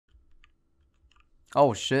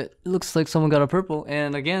Oh shit, it looks like someone got a purple,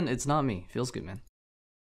 and again, it's not me. Feels good, man.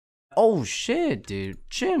 Oh shit, dude.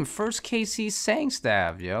 Jim, first KC Sang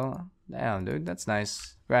Staff, yo. Damn, dude, that's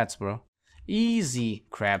nice. Congrats, bro. Easy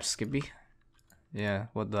crab skippy. Yeah,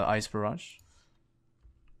 with the ice barrage.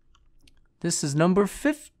 This is number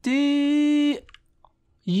 50.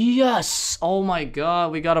 Yes! Oh my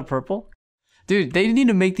god, we got a purple. Dude, they need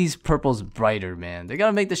to make these purples brighter, man. They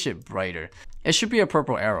gotta make this shit brighter. It should be a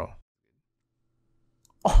purple arrow.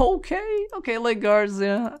 Okay, leg guards,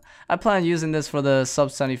 yeah. I plan on using this for the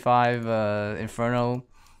sub 75 Inferno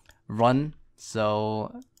run.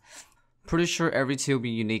 So, pretty sure every TOB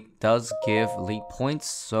unique does give elite points.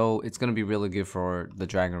 So, it's gonna be really good for the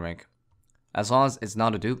dragon rank. As long as it's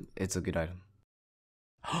not a dupe, it's a good item.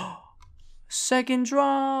 Second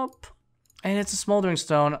drop! And it's a smoldering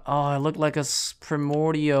stone. Oh, it looked like a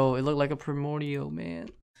primordial. It looked like a primordial, man.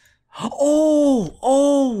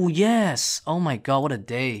 Oh, yes. Oh my god, what a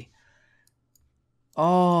day.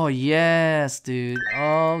 Oh, yes, dude.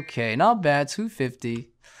 Okay, not bad. 250.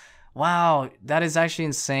 Wow, that is actually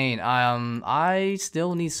insane. I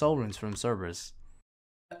still need soul runes from Cerberus.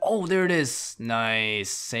 Oh, there it is. Nice.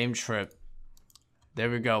 Same trip. There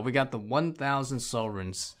we go. We got the 1,000 soul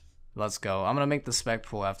runes. Let's go. I'm gonna make the spec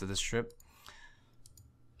pool after this trip.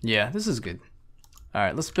 Yeah, this is good.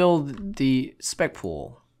 Alright, let's build the spec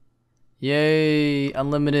pool. Yay,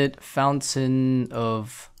 unlimited fountain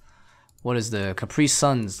of... What is the Capri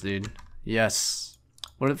Suns, dude? Yes.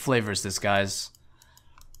 What flavor is this, guys?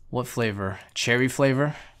 What flavor? Cherry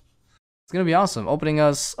flavor? It's gonna be awesome. Opening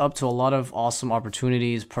us up to a lot of awesome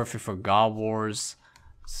opportunities. Perfect for God Wars.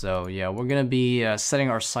 So yeah, we're gonna be setting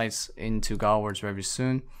our sights into God Wars very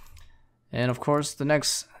soon. And of course, the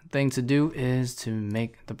next thing to do is to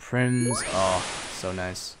make the prims. Oh, so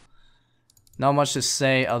nice. Not much to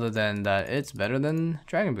say other than that it's better than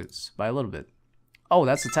Dragon Boots by a little bit. Oh,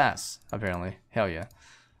 that's a task, apparently. Hell yeah.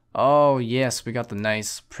 Oh, yes, we got the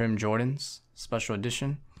nice Prim Jordans, special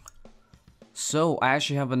edition. So, I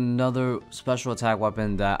actually have another special attack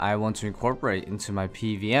weapon that I want to incorporate into my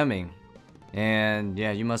PVMing. And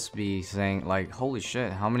yeah, you must be saying, like, holy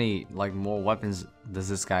shit, how many, like, more weapons does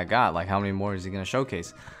this guy got? Like, how many more is he gonna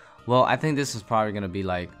showcase? Well, I think this is probably gonna be,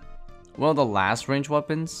 like, one of the last range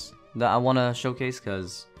weapons that I want to showcase,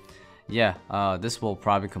 because, yeah, this will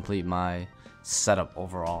probably complete my setup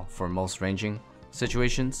overall for most ranging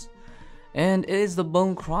situations. And it is the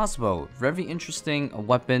bone crossbow. Very interesting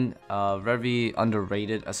weapon, very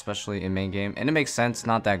underrated, especially in main game. And it makes sense,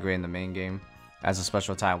 not that great in the main game as a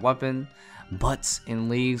special attack weapon. But in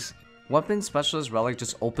leagues, weapon specialist relic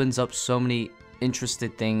just opens up so many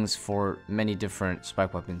interesting things for many different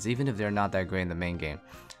spec weapons, even if they're not that great in the main game.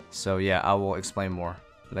 So yeah, I will explain more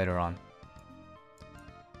later on.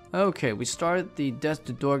 Okay, we started the Death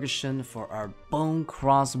to Dorgeshen for our bone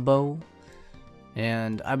crossbow.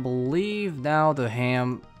 And I believe now the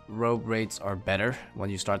ham robe rates are better when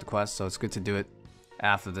you start the quest, so it's good to do it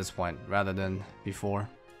after this point rather than before.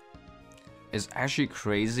 It's actually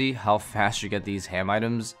crazy how fast you get these ham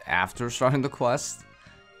items after starting the quest.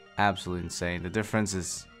 Absolutely insane. The difference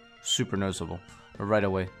is super noticeable right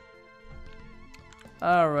away.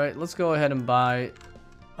 Alright, let's go ahead and buy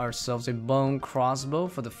ourselves a bone crossbow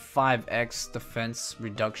for the 5x defense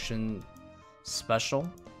reduction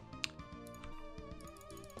special.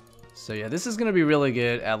 So yeah, this is gonna be really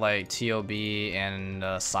good at like TOB and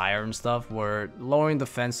Sire and stuff, where lowering the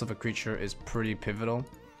defense of a creature is pretty pivotal.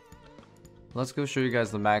 Let's go show you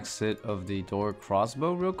guys the max hit of the door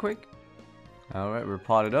crossbow real quick. Alright, we're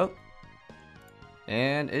potted up.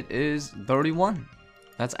 And it is 31.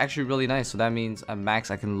 That's actually really nice. So that means at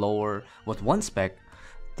max I can lower with one spec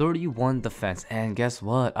 31 defense. And guess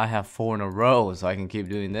what? I have 4 in a row, so I can keep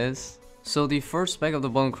doing this. So the first spec of the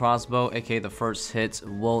bone crossbow, aka the first hit,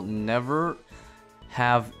 will never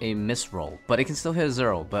have a miss roll, but it can still hit a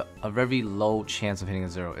 0, but a very low chance of hitting a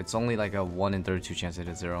 0. It's only like a 1 in 32 chance to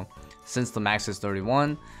hit a 0. Since the max is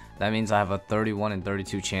 31, that means I have a 31 in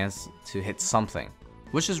 32 chance to hit something,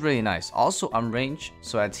 which is really nice. Also, I'm ranged,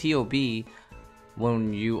 so at TOB,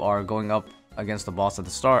 when you are going up against the boss at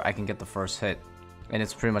the start, I can get the first hit, and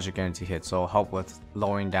it's pretty much a guaranteed hit, so it'll help with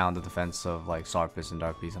lowering down the defense of like Sarpis and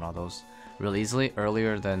Dark Beast and all those really easily,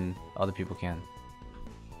 earlier than other people can.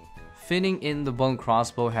 Fitting in the bone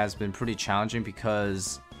crossbow has been pretty challenging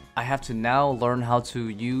because I have to now learn how to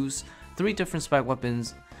use 3 different spec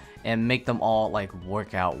weapons and make them all like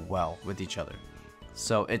work out well with each other.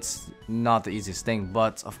 So it's not the easiest thing,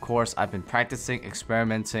 but of course I've been practicing,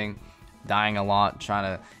 experimenting, dying a lot,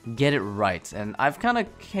 trying to get it right, and I've kind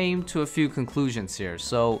of came to a few conclusions here.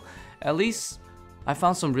 So at least I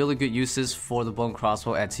found some really good uses for the bone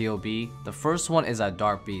crossbow at TOB. The first one is at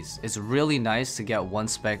Dark Beast. It's really nice to get 1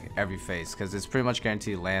 spec every phase because it's pretty much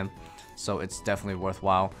guaranteed land, so it's definitely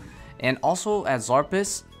worthwhile. And also at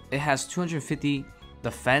Zarpus, it has 250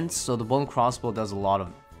 defense, so the bone crossbow does a lot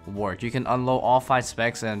of work. You can unload all 5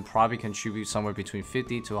 specs and probably contribute somewhere between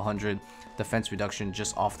 50 to 100 defense reduction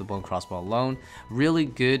just off the bone crossbow alone. Really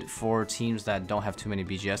good for teams that don't have too many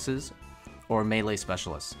BGSs or melee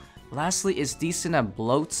specialists. Lastly, it's decent at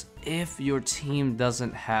bloats if your team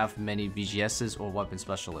doesn't have many BGSs or weapon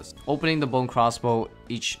specialists. Opening the bone crossbow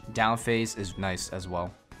each down phase is nice as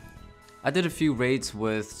well. I did a few raids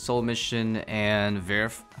with Soul Mission and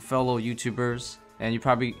Verf, fellow YouTubers, and you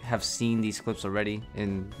probably have seen these clips already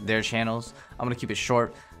in their channels. I'm gonna keep it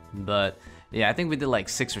short, but yeah, I think we did like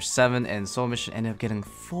 6 or 7, and Soul Mission ended up getting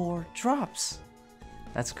 4 drops.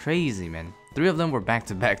 That's crazy, man. 3 of them were back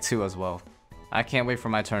to back too as well. I can't wait for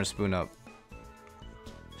my turn to spoon up.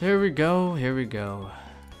 Here we go, here we go.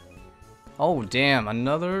 Oh damn,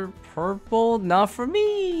 another purple? Not for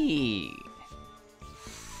me!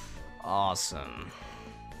 Awesome.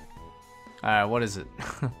 Alright, what is it?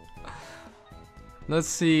 Let's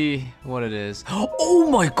see what it is. Oh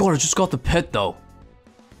my god, I just got the pet though.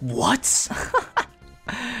 What?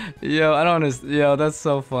 Yo, I don't understand. Yo, that's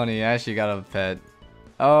so funny. I actually got a pet.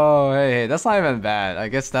 Oh, hey, that's not even bad. I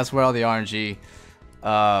guess that's where all the RNG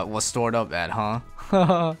was stored up at, huh?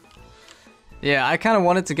 Yeah, I kind of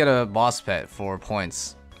wanted to get a boss pet for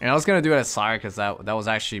points. And I was going to do it at Sire because that was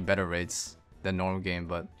actually better rates than normal game.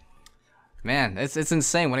 But, man, it's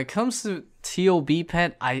insane. When it comes to TOB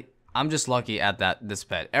pet, I'm just lucky at this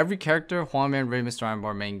pet. Every character, Huangman, Ray, Mr.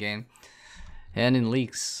 Ironbar main game. And in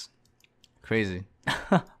leaks. Crazy.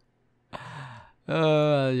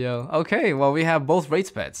 Yo. Okay, well, we have both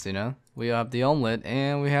rates pets, you know? We have the omelet,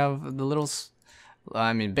 and we have the little,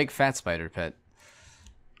 big fat spider pet.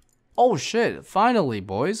 Oh, shit. Finally,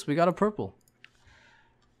 boys, we got a purple.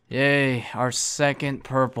 Yay, our second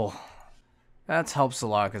purple. That helps a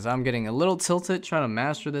lot, because I'm getting a little tilted trying to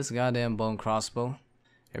master this goddamn bone crossbow.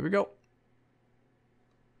 Here we go.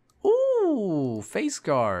 Ooh, face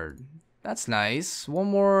guard. That's nice. One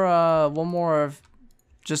more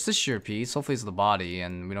just this sheer piece. Hopefully it's the body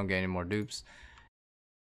and we don't get any more dupes.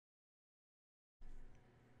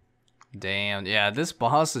 Damn, yeah, this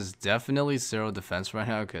boss is definitely 0 defense right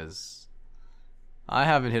now because I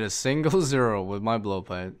haven't hit a single 0 with my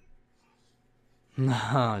blowpipe.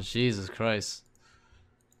 Oh, Jesus Christ.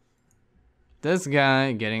 This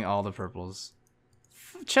guy getting all the purples.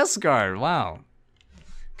 Chest guard, wow.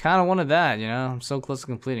 Kinda wanted that, you know? I'm so close to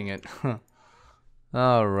completing it.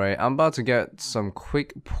 Alright, I'm about to get some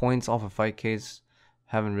quick points off of fight case.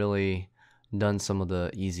 Haven't really done some of the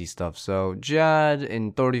easy stuff. So, Jad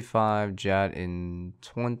in 35, Jad in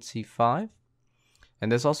 25. And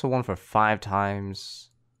there's also one for 5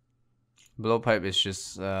 times. Blowpipe is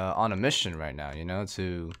just on a mission right now, you know?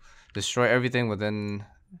 To destroy everything within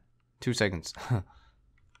 2 seconds.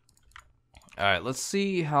 Alright, let's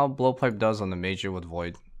see how Blowpipe does on the major with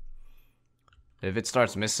Void. If it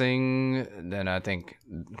starts missing, then I think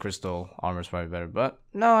crystal armor is probably better. But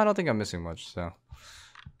no, I don't think I'm missing much, so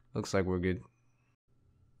looks like we're good.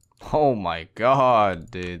 Oh my god,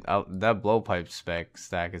 dude. That blowpipe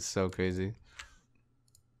stack is so crazy.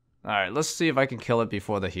 Alright, let's see if I can kill it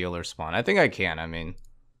before the healer spawn. I think I can, I mean.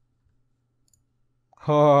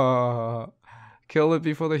 Kill it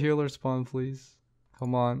before the healer spawn, please.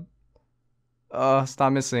 Come on.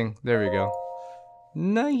 Stop missing. There we go.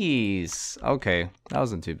 Nice. Okay, that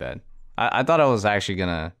wasn't too bad. I thought I was actually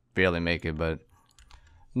gonna barely make it, but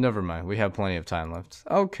never mind. We have plenty of time left.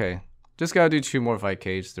 Okay, just gotta do 2 more fight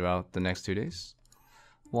cage throughout the next 2 days.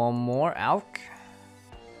 1 more alk.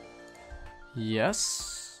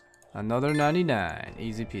 Yes. Another 99.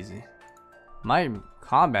 Easy peasy. My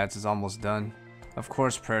combats is almost done. Of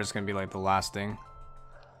course, prayer is gonna be like the last thing.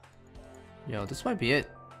 Yo, this might be it.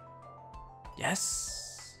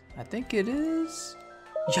 Yes, I think it is.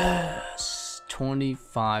 Yes,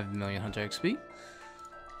 25 million Hunter XP.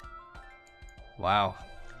 Wow,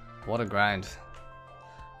 what a grind.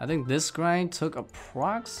 I think this grind took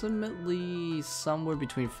approximately somewhere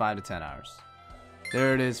between 5 to 10 hours.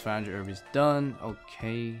 There it is, 500 Urbies done.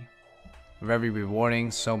 Okay, very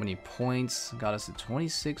rewarding. So many points, got us to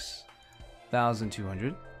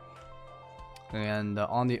 26,200. And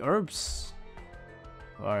on the herbs,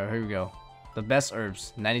 alright, here we go. The best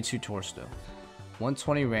herbs, 92 Torsto,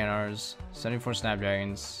 120 Ranars, 74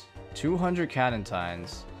 Snapdragons, 200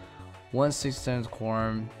 Catentines, 167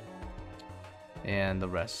 Quorum, and the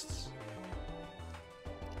rest.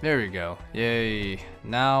 There we go. Yay.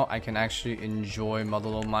 Now I can actually enjoy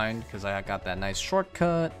Motherlode Mine because I got that nice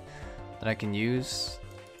shortcut that I can use.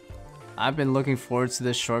 I've been looking forward to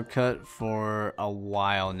this shortcut for a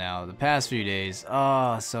while now. The past few days.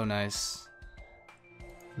 Oh, so nice.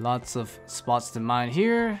 Lots of spots to mine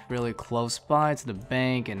here. Really close by to the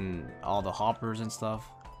bank and all the hoppers and stuff.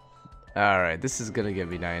 Alright, this is gonna get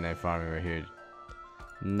me 99 farming right here.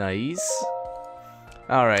 Nice.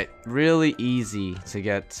 Alright, really easy to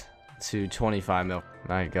get to 25 mil.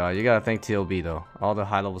 My god, you gotta thank TLB though. All the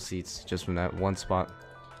high level seats just from that one spot.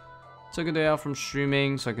 Took a day out from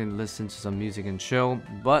streaming so I can listen to some music and chill.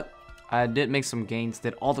 But I did make some gains,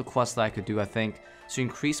 did all the quests that I could do I think, to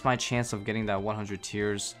increase my chance of getting that 100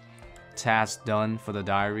 tiers task done for the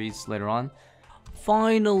diaries later on.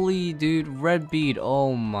 Finally, dude, red bead.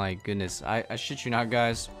 Oh my goodness. I shit you not,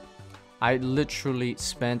 guys. I literally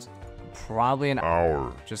spent probably an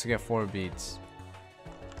hour just to get 4 beads.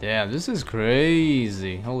 Damn, this is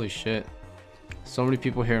crazy. Holy shit. So many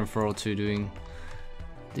people here in Furrow 2 doing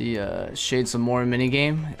the Shades of More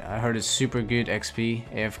minigame. I heard it's super good XP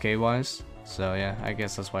AFK wise. So yeah, I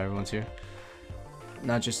guess that's why everyone's here.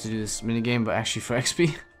 Not just to do this minigame, but actually for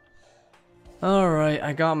XP. Alright,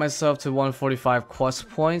 I got myself to 145 quest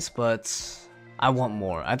points, but I want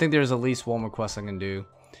more. I think there's at least one more quest I can do.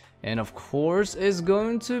 And of course, it's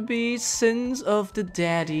going to be Sins of the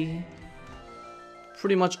Daddy.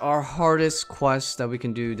 Pretty much our hardest quest that we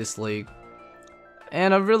can do this league.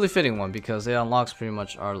 And a really fitting one because it unlocks pretty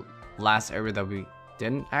much our last area that we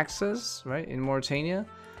didn't access, right, in Mauritania.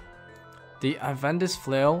 The Avendus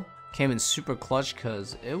Flail came in super clutch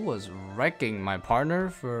because it was wrecking my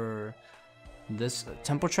partner for this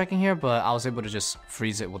tempo trekking here, but I was able to just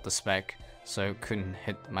freeze it with the spec, so it couldn't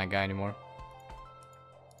hit my guy anymore.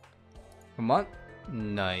 Come on.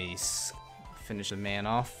 Nice. Finish the man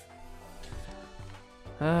off.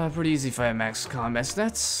 Pretty easy fight max combat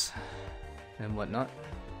stats and whatnot.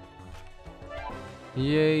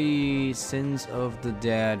 Yay, Sins of the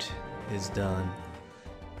Dad is done.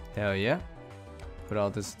 Hell yeah. Put all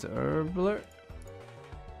this to herb alert.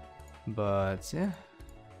 But yeah,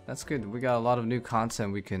 that's good. We got a lot of new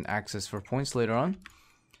content we can access for points later on.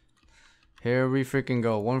 Here we freaking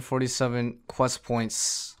go. 147 quest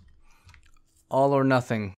points. All or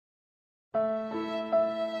nothing.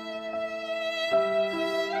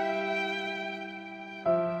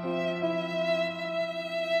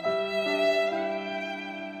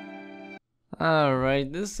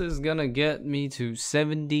 Alright, this is gonna get me to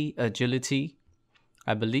 70 agility,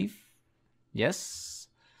 I believe. Yes.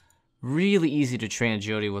 Really easy to train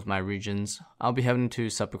agility with my regions. I'll be heading to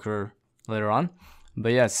Sepulchre later on.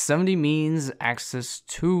 But yeah, 70 means access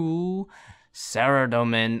to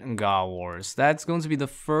Saradomin God Wars. That's going to be the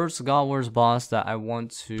first God Wars boss that I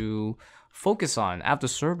want to focus on after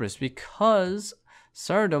Cerberus, because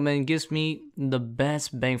Saradomin gives me the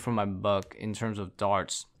best bang for my buck in terms of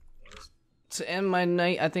darts. To end my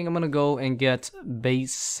night, I think I'm gonna go and get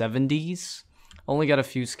base 70s. Only got a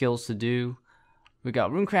few skills to do. We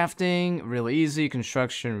got rune crafting, really easy.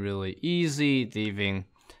 Construction, really easy. Thieving,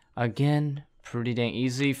 again, pretty dang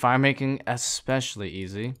easy. Fire making, especially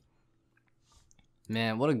easy.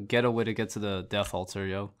 Man, what a ghetto way to get to the death altar,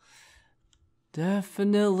 yo.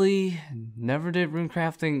 Definitely never did rune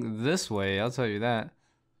crafting this way, I'll tell you that.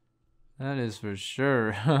 That is for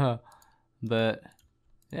sure. But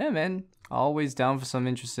yeah, man, always down for some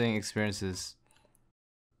interesting experiences.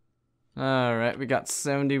 Alright, we got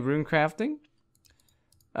 70 rune crafting.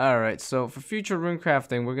 Alright, so for future rune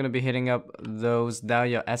crafting, we're going to be hitting up those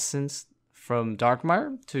Dahlia Essence from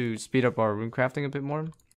Darkmire to speed up our rune crafting a bit more.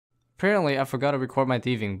 Apparently, I forgot to record my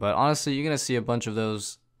thieving, but honestly, you're going to see a bunch of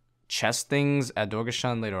those chest things at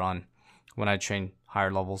Dorgashan later on when I train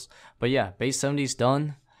higher levels. But yeah, base 70 is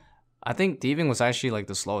done. I think thieving was actually like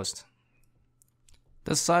the slowest.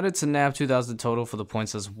 Decided to nab 2,000 total for the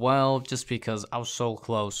points as well, just because I was so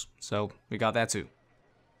close. So we got that too.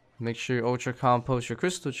 Make sure you ultra compost your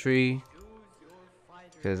crystal tree,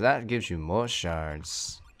 because that gives you more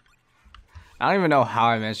shards. I don't even know how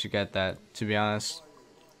I managed to get that, to be honest.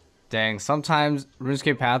 Dang, sometimes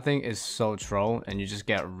RuneScape pathing is so troll and you just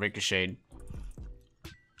get ricocheted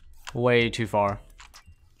way too far.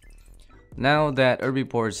 Now that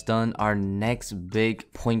Herbivore is done, our next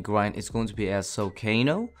big point grind is going to be as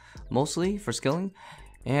Volcano, mostly for skilling.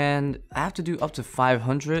 And I have to do up to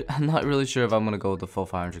 500. I'm not really sure if I'm going to go with the full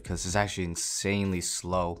 500 because it's actually insanely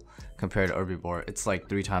slow compared to Herbivore. It's like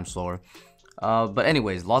 3 times slower. But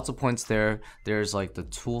anyways, lots of points there. There's like the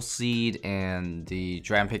Tool Seed and the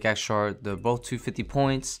Dragon Pickaxe Shard. They're both 250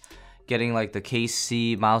 points. Getting like the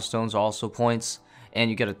KC milestones are also points. and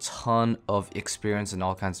you get a ton of experience and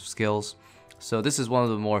all kinds of skills. So this is one of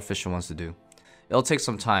the more efficient ones to do. It'll take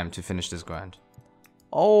some time to finish this grind.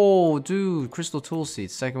 Oh, dude, crystal tool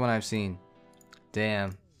seeds, second one I've seen.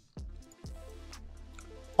 Damn.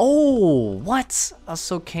 Oh, what? A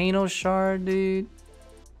Volcano shard, dude.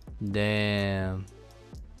 Damn.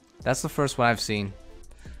 That's the first one I've seen.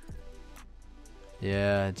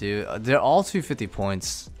 Yeah, dude. They're all 250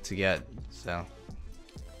 points to get, so.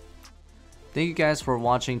 Thank you guys for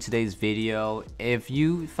watching today's video. If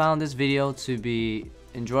you found this video to be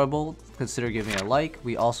enjoyable, consider giving it a like.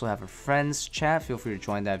 We also have a friends chat. Feel free to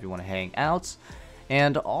join that if you want to hang out.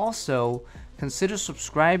 And also, consider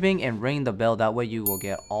subscribing and ringing the bell. That way you will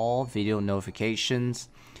get all video notifications.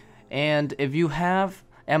 And if you have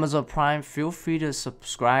Amazon Prime, feel free to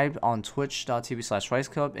subscribe on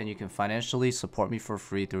twitch.tv/RiceCup, and you can financially support me for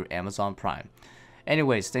free through Amazon Prime.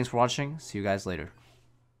 Anyways, thanks for watching. See you guys later.